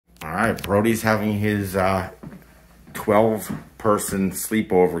right, Brody's having his 12-person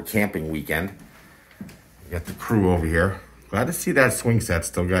sleepover camping weekend. We got the crew over here. Glad to see that swing set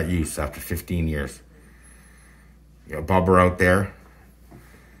still got use after 15 years. You got Bubba out there.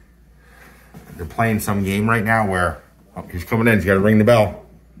 They're playing some game right now where, oh, he's coming in, he's got to ring the bell.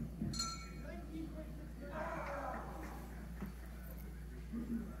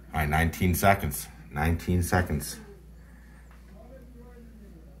 All right, 19 seconds. 19 seconds.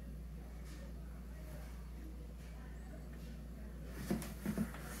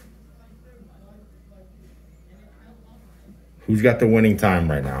 Who's got the winning time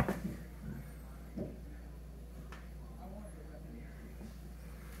right now?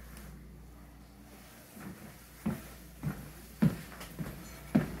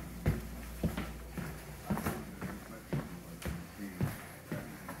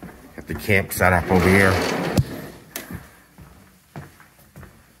 Got the camp set up over here.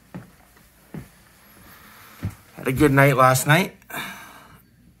 Had a good night last night.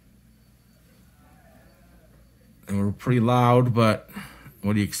 They were pretty loud, but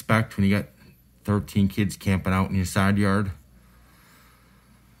what do you expect when you got 13 kids camping out in your side yard?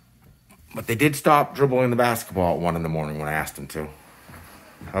 But they did stop dribbling the basketball at 1 in the morning when I asked them to.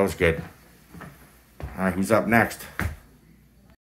 That was good. All right, who's up next?